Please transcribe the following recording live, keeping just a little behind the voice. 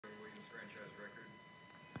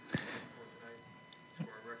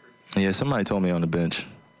Yeah, somebody told me on the bench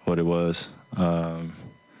what it was.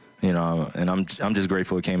 You know, and I'm just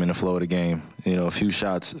grateful it came in the flow of the game. You know, a few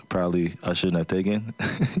shots probably I shouldn't have taken.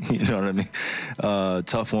 You know what I mean?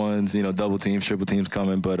 Tough ones, you know, double teams, triple teams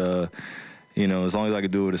coming, but you know, as long as I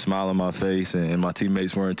could do it with a smile on my face and my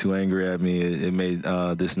teammates weren't too angry at me, it made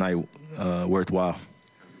this night worthwhile.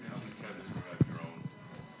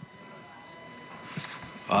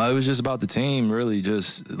 It was just about the team, really,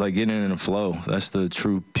 just like getting in the flow. That's the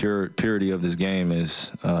true purity of this game,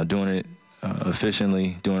 is doing it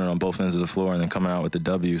efficiently, doing it on both ends of the floor, and then coming out with the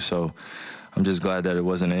W. So I'm just glad that it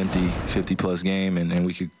wasn't an empty 50-plus game, and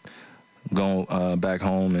we could go back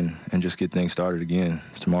home and just get things started again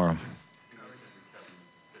tomorrow.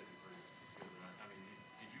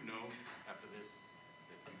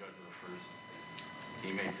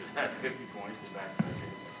 At 50 points in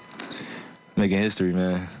back-to-back. Making history,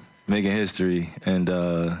 man. Making history. And,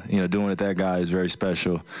 you know, doing it with that guy is very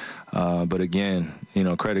special. But, again, you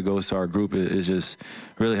know, credit goes to our group. It's just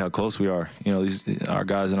really how close we are. You know, our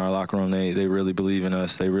guys in our locker room, they really believe in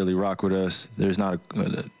us. They really rock with us. There's not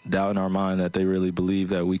a doubt in our mind that they really believe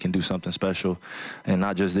that we can do something special. And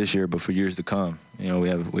not just this year, but for years to come. You know, we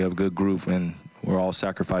have a good group, and we're all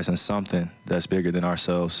sacrificing something that's bigger than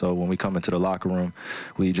ourselves. So when we come into the locker room,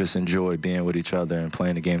 we just enjoy being with each other and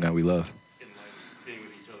playing the game that we love. Being with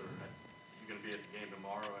each other, are you going to be at the game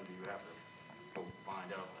tomorrow, and do you have to go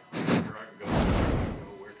find out, like, where I can go,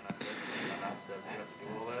 where can I step, can I not step, do you have to do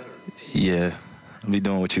all that? Or? Yeah, I'll be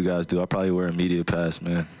doing what you guys do. I'll probably wear a media pass,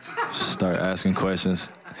 man. Start asking questions.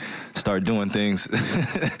 Start doing things.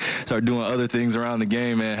 Start doing other things around the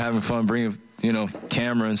game, man, having fun, bringing, you know,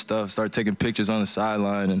 camera and stuff, start taking pictures on the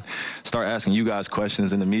sideline and start asking you guys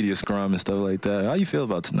questions in the media scrum and stuff like that. How you feel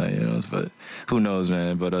about tonight, you know? But who knows,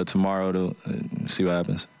 man. But tomorrow, see what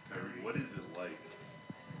happens. Kyrie, what is it like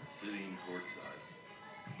sitting courtside,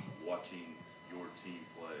 watching your team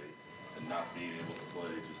play and not being able to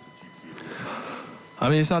play just a few feet away? I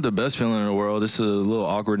mean, it's not the best feeling in the world. It's a little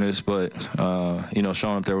awkwardness, but, you know,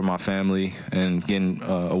 showing up there with my family and getting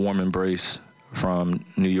a warm embrace from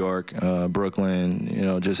New York, Brooklyn, you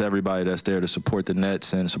know, just everybody that's there to support the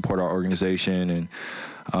Nets and support our organization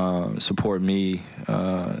and support me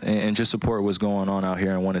and just support what's going on out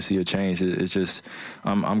here and want to see a change. It's just,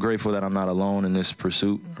 I'm grateful that I'm not alone in this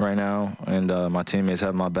pursuit right now, and my teammates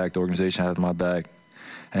have my back, the organization has my back,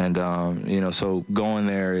 and, you know, so going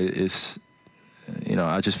there is, you know,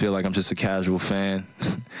 I just feel like I'm just a casual fan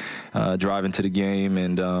driving to the game,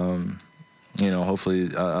 and, you know, hopefully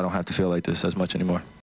I don't have to feel like this as much anymore.